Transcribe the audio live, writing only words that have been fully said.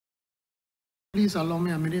Please allow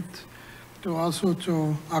me a minute to also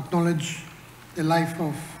acknowledge the life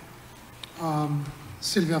of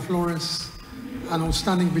Sylvia Flores, an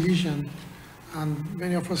outstanding Belizean, and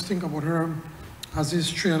many of us think about her as this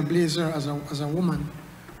trailblazer as a woman.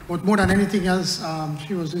 But more than anything else,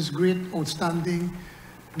 she was this great, outstanding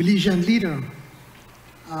Belizean leader,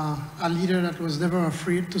 a leader that was never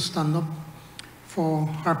afraid to stand up for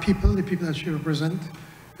her people, the people that she represents.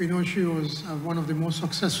 We know she was one of the most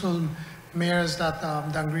successful mayors that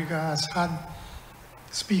Dangriga has had,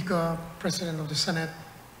 Speaker, President of the Senate,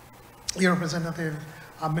 representative,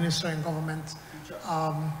 Minister in government,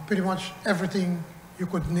 pretty much everything you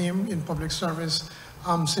could name in public service,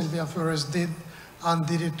 Sylvia Flores did, and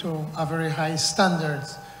did it to a very high standard.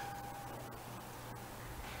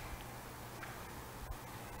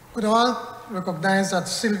 We all recognize that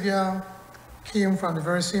Sylvia came from the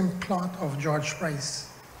very same cloth of George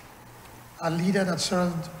Price, a leader that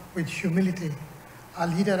served with humility, a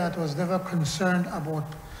leader that was never concerned about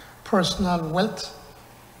personal wealth,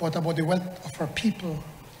 but about the wealth of her people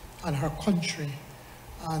and her country.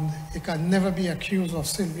 And it can never be accused of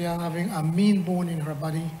Sylvia having a mean bone in her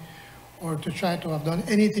body or to try to have done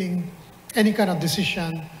anything, any kind of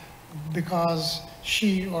decision because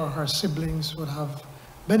she or her siblings would have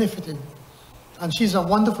benefited. And she's a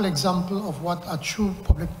wonderful example of what a true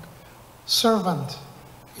public servant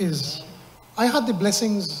is. I had the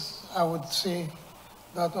blessings, I would say,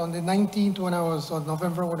 that on the 19th, on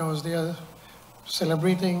November, when I was there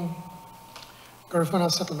celebrating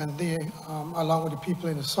Garifuna Settlement Day, along with the people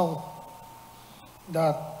in the South,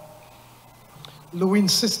 that Lou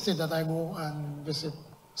insisted that I go and visit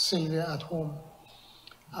Sylvia at home.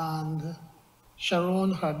 And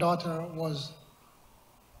Sharon, her daughter, was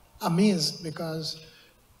amazed because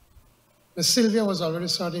Miss Sylvia was already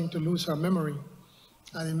starting to lose her memory,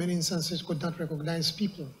 and in many instances could not recognize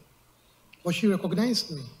people. But she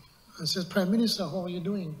recognized me and said, "Prime Minister, how are you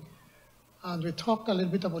doing?" And we talked a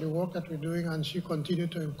little bit about the work that we're doing, and she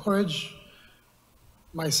continued to encourage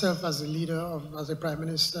myself as the leader, as the Prime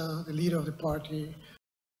Minister, the leader of the party,